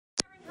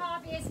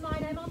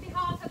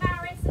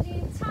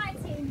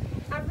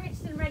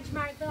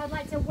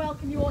to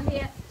welcome you all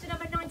here to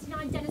number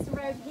 99 Denison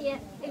Road here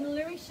in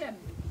Lewisham.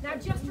 Now,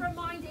 just a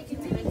reminder, if you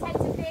do intend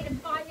to bid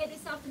and buy here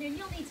this afternoon,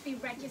 you'll need to be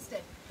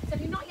registered. So if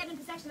you're not yet in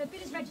possession of a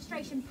bidder's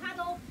registration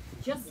paddle,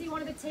 just see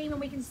one of the team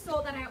and we can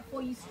sort that out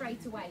for you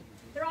straight away.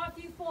 There are a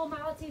few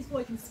formalities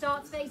before you can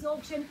start today's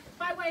auction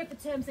by way of the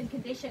terms and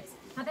conditions.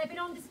 Now, they've been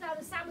on display on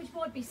the sandwich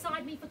board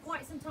beside me for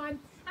quite some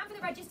time, and for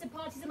the registered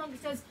parties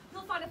amongst us,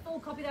 you'll find a full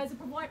copy of those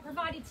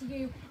provided to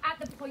you at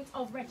the point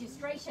of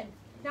registration.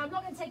 Now, I'm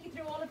not going to take you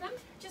through all of them,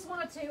 just one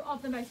or two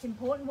of the most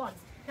important ones.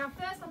 Now,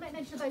 first, I'll make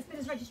mention of those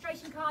bidders'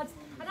 registration cards,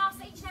 and ask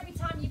each and every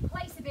time you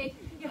place a bid,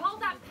 you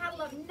hold that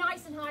paddle up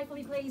nice and high for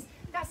me, please.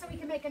 That's so we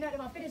can make a note of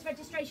our bidder's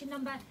registration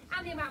number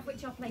and the amount for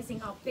which you're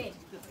placing our bid.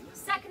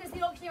 Second, as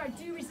the auctioneer, I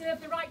do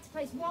reserve the right to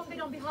place one bid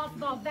on behalf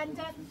of our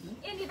vendor.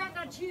 In the event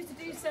that I choose to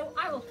do so,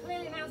 I will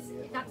clearly announce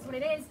that's what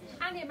it is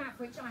and the amount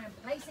for which I am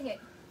placing it.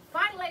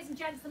 Finally, ladies and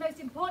gents, the most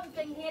important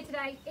thing here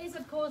today is,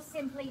 of course,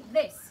 simply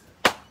this.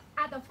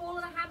 At the fall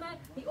of the hammer,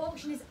 the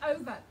auction is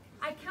over.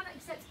 I cannot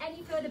accept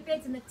any further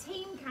bids and the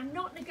team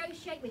cannot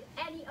negotiate with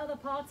any other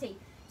party.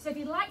 So if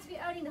you'd like to be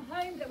owning the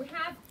home that we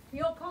have for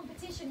your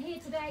competition here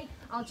today,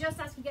 I'll just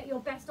ask you to get your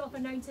best offer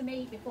known to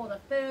me before the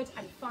third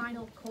and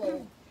final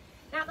call.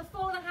 Now, at the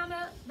fall of the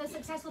hammer, the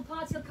successful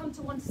party will come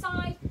to one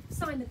side,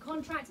 sign the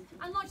contract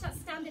and launch that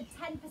standard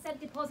 10%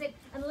 deposit,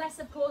 unless,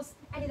 of course,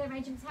 any of the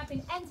arrangements have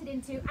been entered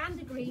into and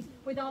agreed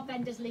with our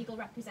vendor's legal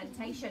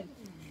representation.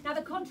 Now,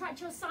 the contract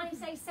you're signing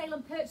says Sale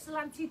and Purchase of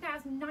Land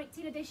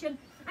 2019 edition,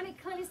 and it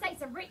clearly states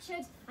that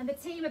Richard and the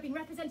team have been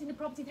representing the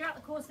property throughout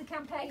the course of the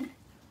campaign.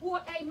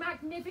 What a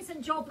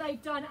magnificent job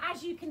they've done,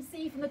 as you can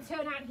see from the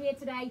turnout here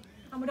today,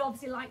 and would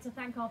obviously like to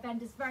thank our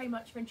vendors very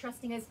much for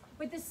entrusting us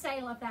with the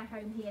sale of their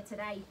home here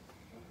today.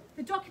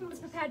 The document was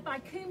prepared by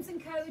Coombs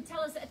 & Co, who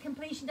tell us that a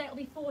completion date will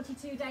be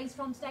 42 days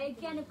from today,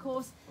 again, of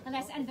course,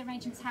 unless any of the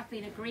arrangements have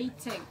been agreed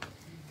to.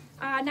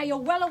 Now, you're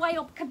well aware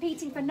you're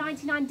competing for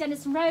 99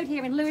 Denison Road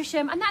here in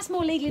Lewisham, and that's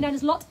more legally known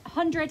as Lot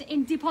 100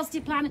 in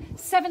Deposited Plan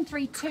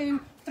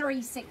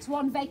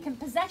 732361. Vacant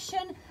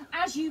possession,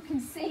 as you can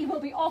see, will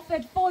be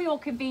offered for your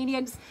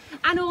convenience,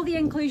 and all the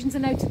inclusions are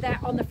noted there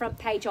on the front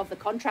page of the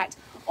contract.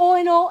 All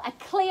in all, a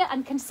clear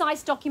and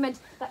concise document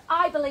that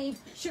I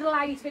believe should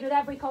allow you to bid with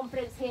every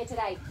confidence here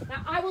today.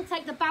 Now, I will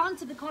take the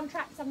balance of the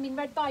contracts having been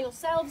read by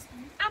yourselves,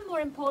 and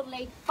more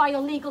importantly, by your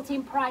legal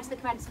team prior to the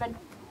commencement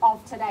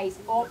of today's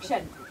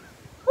auction.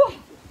 Whew,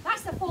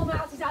 that's the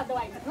formalities out of the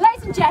way.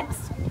 Ladies and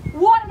gents,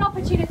 what an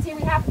opportunity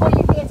we have for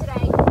you here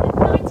today at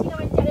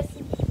 99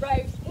 Denison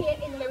Road here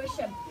in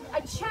Lewisham.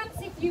 A chance,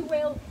 if you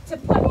will, to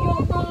put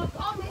your mark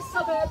on this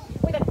suburb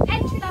with an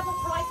entry-level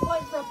price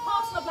point for a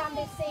parcel of land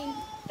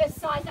this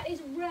size that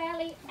is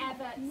rarely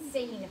ever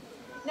seen.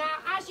 Now,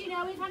 as you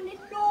know, we've had an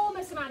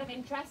enormous amount of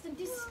interest, and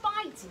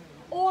despite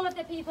all of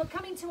the people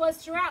coming to us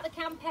throughout the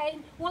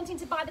campaign wanting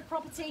to buy the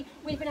property,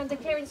 we've been under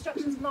clear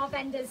instructions from our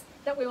vendors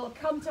that we will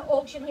come to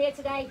auction here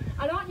today.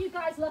 And aren't you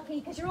guys lucky?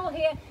 Because you're all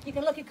here, you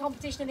can look at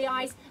competition in the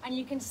eyes and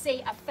you can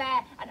see a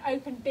fair and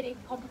open bidding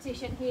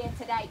competition here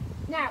today.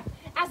 Now,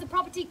 as the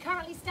property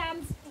currently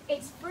stands,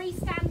 it's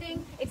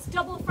freestanding, it's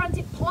double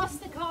fronted plus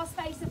the car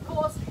space, of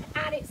course,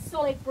 and it's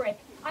solid brick.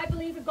 I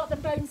believe we've got the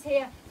bones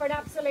here for an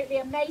absolutely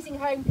amazing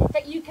home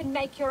that you can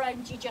make your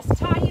own. Do you just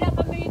tidy it up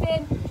and move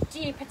in?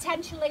 Do you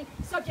potentially,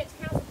 subject to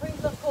council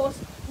approval, of course,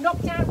 knock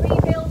down,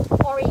 rebuild,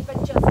 or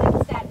even just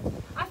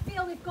extend? I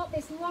feel we've got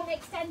this long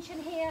extension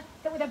here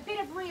that with a bit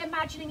of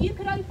reimagining, you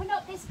could open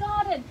up this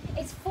garden.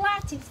 It's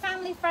flat, it's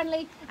family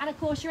friendly, and of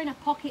course you're in a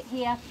pocket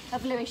here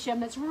of Lewisham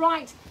that's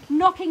right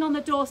knocking on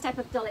the doorstep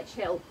of Dulwich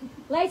Hill.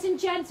 Ladies and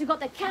gents, we've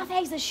got the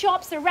cafes, the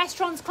shops, the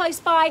restaurants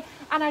close by,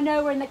 and I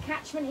know we're in the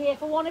catchment here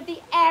for one of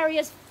the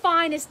area's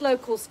finest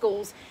local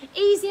schools.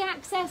 Easy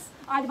access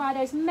either by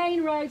those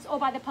main roads or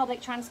by the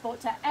public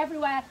transport to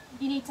everywhere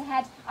you need to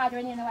head, either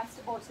in the inner west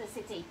or to the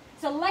city.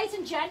 So ladies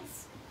and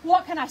gents,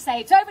 what can I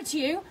say? It's over to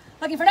you.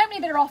 Looking for an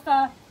opening bidder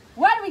offer.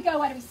 Where do we go?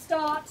 Where do we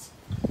start?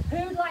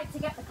 Who'd like to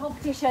get the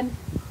competition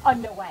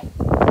underway?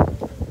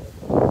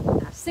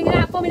 Now, sing it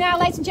out for me now,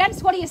 ladies and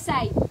gents. What do you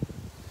say?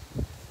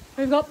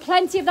 We've got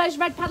plenty of those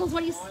red paddles.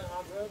 What do you say?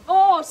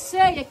 Oh,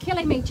 sir, you're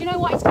killing me. Do you know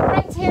what? It's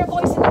great to hear a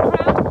voice in the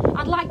crowd.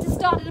 I'd like to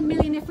start at $1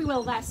 million if we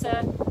will there,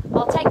 sir.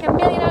 I'll take $1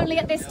 million only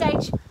at this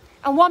stage.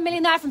 And $1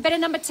 million there from bidder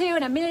number 2,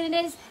 and $1 million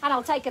is, and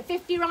I'll take a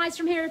 50 rise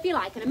from here if you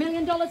like. And $1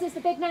 million is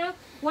the bid now.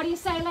 What do you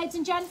say, ladies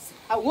and gents?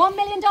 At $1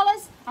 million,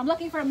 I'm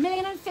looking for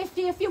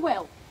 $1,050,000 if you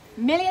will.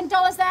 $1 million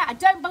there, I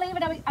don't believe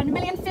it. And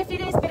 $1,050,000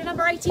 it is, bidder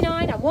number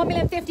 89, and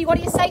 $1,050,000. What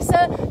do you say,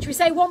 sir? Should we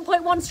say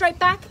 1.1 straight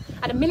back?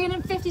 And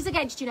 $1,050,000 is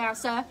against you now,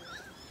 sir.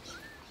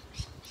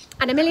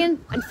 And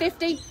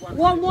 $1,050,000,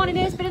 1-1 it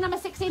is, bidder number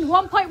 16,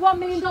 $1.1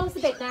 million the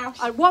bid now.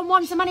 And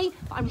 1-1's the money,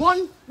 and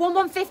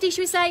 1,150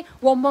 should we say?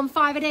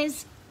 115 it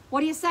is.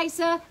 What do you say,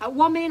 sir? At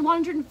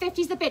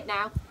 1,150 is the bid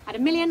now. At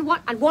 $1 million,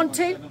 and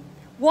 1-2,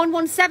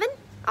 117,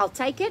 I'll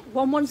take it.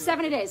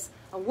 117 it is.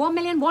 And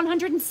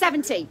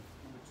 1,170.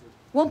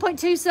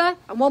 1.2, sir,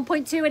 and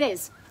 1.2 it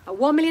is. At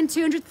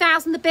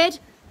 1,200,000 the bid.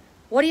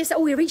 What do you say?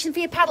 Oh, you're reaching for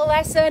your paddle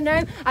there, sir.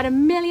 No. At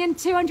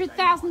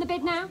 $1,200,000 the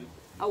bid now.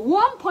 at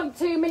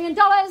 $1.2 million.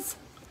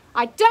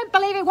 I don't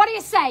believe it. What do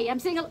you say? I'm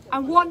seeing a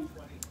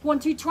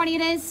 1,220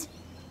 it is.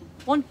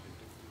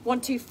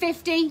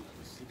 1,250.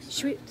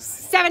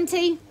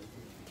 70.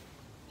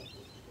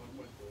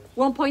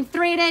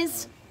 1.3 it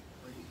is.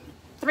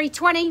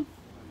 320.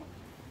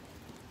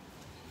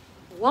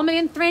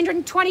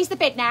 1,320 is the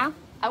bid now.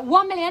 At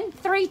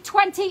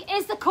 1,320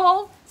 is the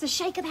call. It's a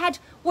shake of the head.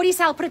 What do you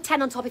say? I'll put a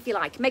 10 on top if you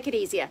like. Make it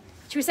easier.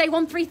 Should we say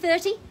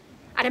 1,330?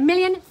 At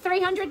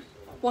 1,300.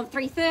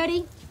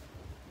 1,330.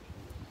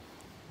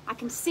 I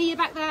can see you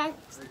back there.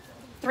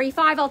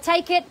 3.5, I'll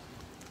take it.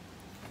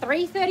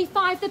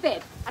 3.35 the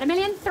bid. At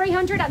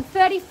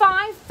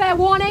 1,335. Fair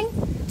warning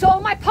to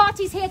all my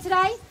parties here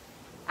today.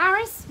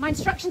 Aris, my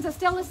instructions are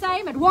still the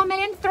same. At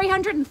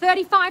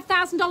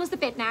 $1,335,000 the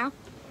bid now.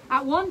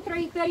 At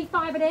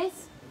 1,335 it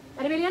is.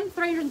 At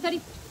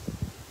 1,330.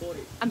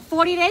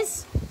 40 it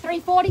is.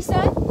 340,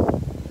 sir.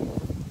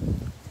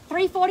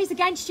 340 is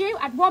against you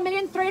at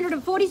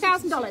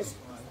 $1,340,000.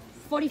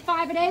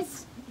 45 it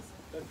is.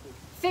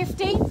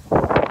 50.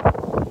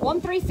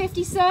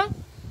 1,350, sir.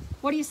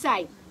 What do you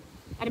say?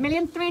 At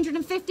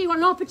 1,350, what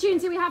an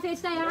opportunity we have here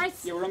today,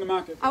 Aris. Yeah, we're on the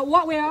market.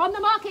 What we're on the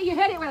market, you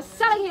heard it, we're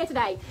selling here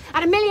today.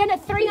 At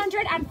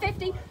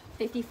 1,350.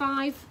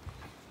 55.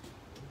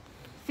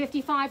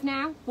 55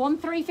 now.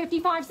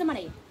 1,355 is the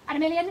money. At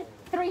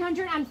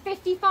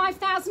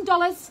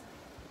 $1,355,000.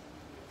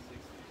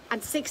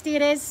 And 60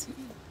 it is.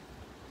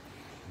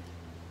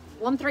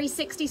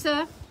 1,360,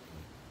 sir.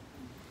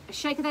 A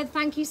shake of the head,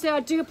 thank you, sir.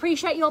 I do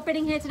appreciate your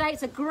bidding here today.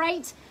 It's a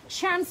great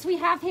chance we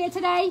have here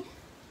today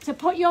to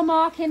put your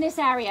mark in this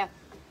area.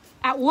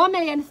 At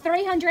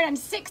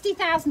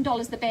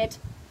 $1,360,000 the bid.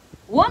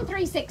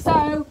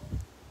 1,360.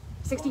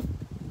 60.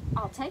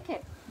 I'll take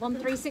it.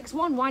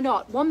 1,361. Why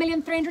not?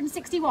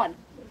 1,361.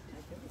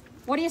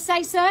 What do you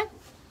say, sir?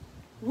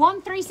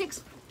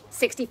 136.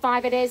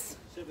 65 it is.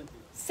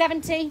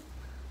 70.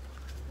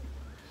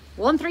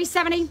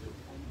 1,370.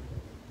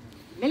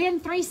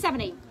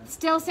 1,370.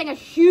 Still seeing a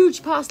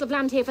huge parcel of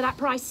land here for that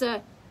price,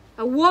 sir.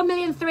 At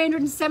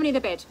 1,370 the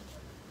bid.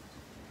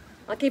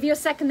 I'll give you a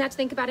second there to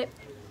think about it.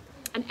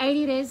 And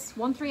 80 it is.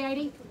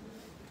 1,380.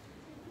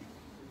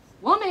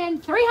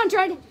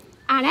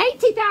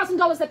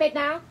 $1,380,000 the bid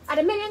now. At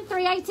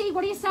 1,380.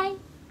 What do you say?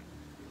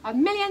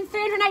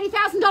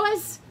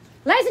 $1,380,000.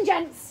 Ladies and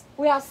gents,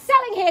 we are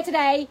selling here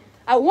today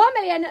at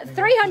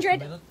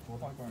 1,300,000.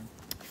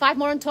 5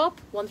 more on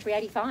top.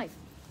 1,385.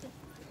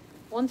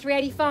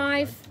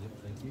 1,385.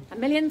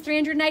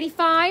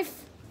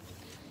 1,385.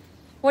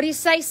 What do you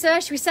say,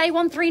 sir? Should we say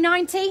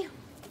 1,390?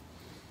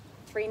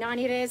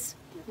 390 it is.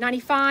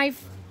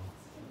 95.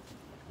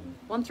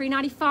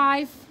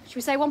 1,395. Should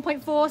we say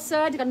 1.4,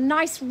 sir? It's got a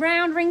nice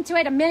round ring to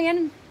it.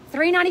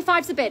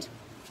 1,395 is the bid.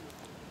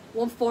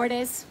 1.4 it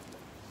is.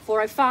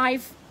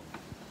 405.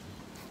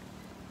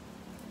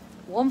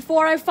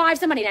 1,405 is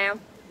the money now.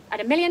 At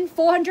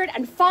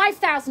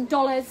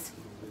 $1,405,000.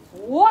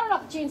 What an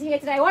opportunity here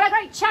today. What a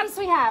great chance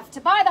we have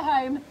to buy the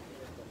home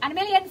at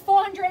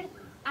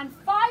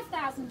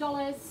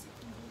 $1,405,000.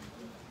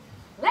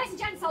 Ladies and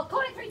gents, I'll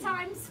call it 3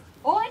 times.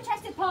 All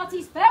interested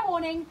parties, fair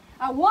warning,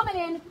 at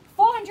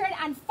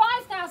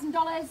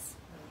 $1,405,000.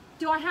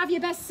 Do I have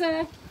your best,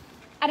 sir?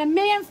 At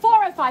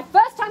 $1,405,000.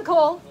 First time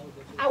call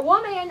at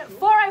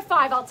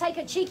 $1,405,000. I'll take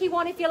a cheeky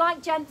one if you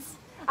like, gents.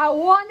 At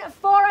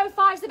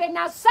 $1,405,000 is the bid.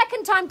 Now,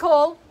 second time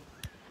call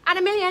at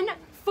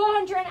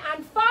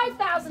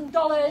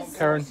 $1,405,000.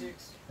 Karen.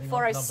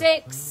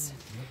 406.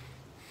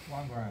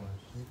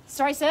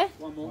 Sorry, sir?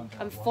 One more.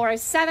 And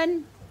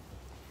 407.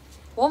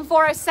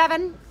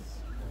 1,407.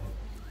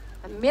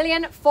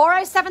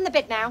 $1,407 the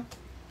bid now.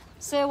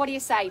 Sir, what do you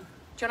say? Do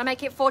you want to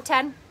make it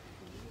 410?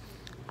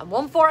 And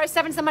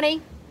 1,407 is the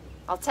money.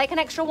 I'll take an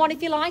extra one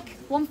if you like.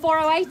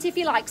 1,408 if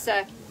you like,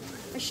 sir.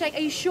 Are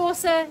you sure,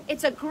 sir?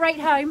 It's a great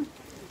home.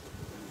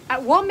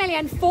 At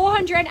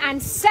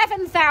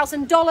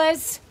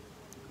 $1,407,000.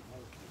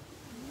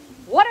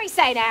 What do we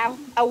say now?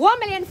 At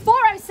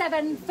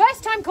 $1,407,000.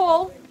 First time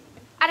call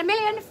at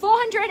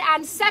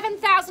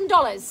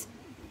 $1,407,000.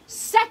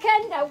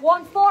 Second at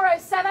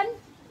 $1,407,000.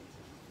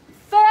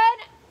 Third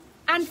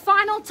and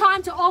final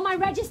time to all my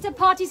registered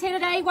parties here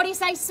today. What do you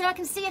say, sir? I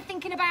can see you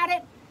thinking about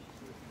it.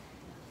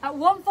 At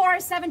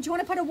 $1,407,000, do you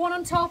want to put a 1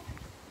 on top?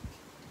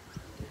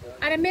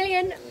 At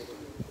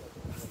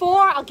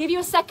 $1,400,000, I'll give you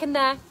a second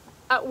there.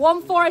 At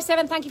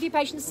 $1,407,000, thank you for your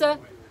patience, sir.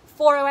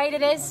 408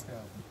 it is.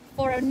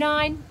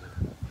 409.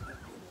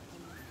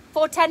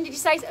 410, did you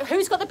say?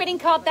 Who's got the bidding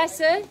card there,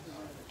 sir?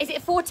 Is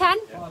it 410?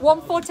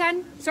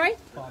 1,410, sorry?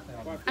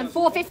 And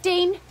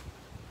 415.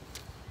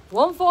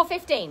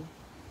 1,415.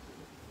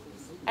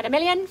 At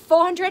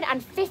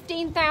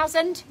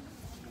 $1,415,000.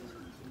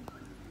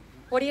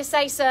 What do you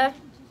say, sir?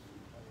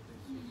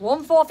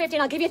 1,415.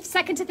 I'll give you a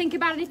second to think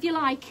about it if you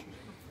like.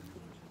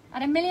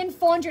 At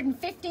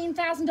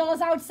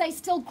 $1,415,000, I would say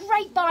still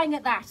great buying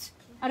at that.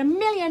 At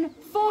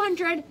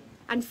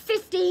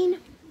 $1,415,000.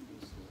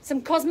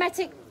 Some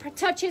cosmetic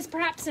touches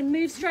perhaps and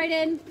move straight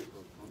in.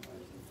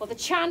 Or the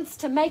chance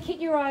to make it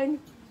your own.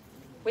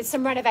 with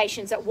some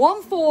renovations at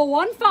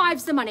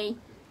 1,415's the money.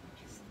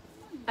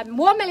 And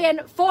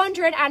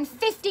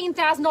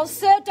 $1,415,000.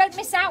 Sir, don't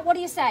miss out. What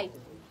do you say?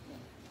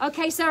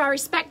 Okay, sir, I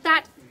respect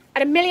that.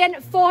 At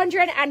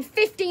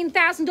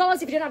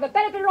 $1,415,000. If you don't have a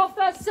better bidder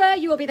offer, sir,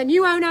 you will be the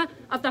new owner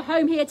of the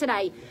home here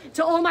today.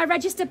 To all my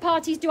registered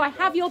parties, do I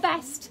have your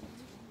best?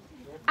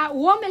 At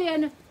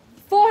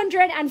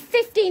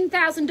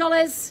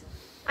 $1,415,000.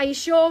 Are you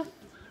sure?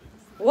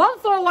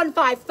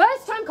 1,415.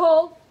 First time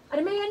call at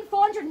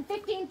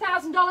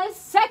 $1,415,000.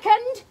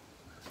 Second.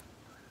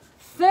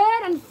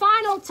 Third and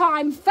final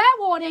time. Fair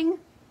warning.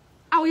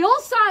 Are we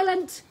all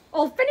silent?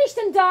 All finished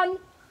and done?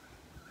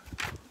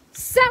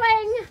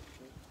 Selling.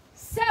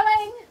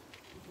 Selling.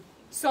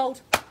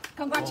 Sold.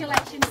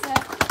 Congratulations, sir.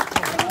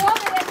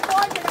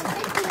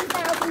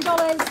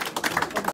 $1,415,000.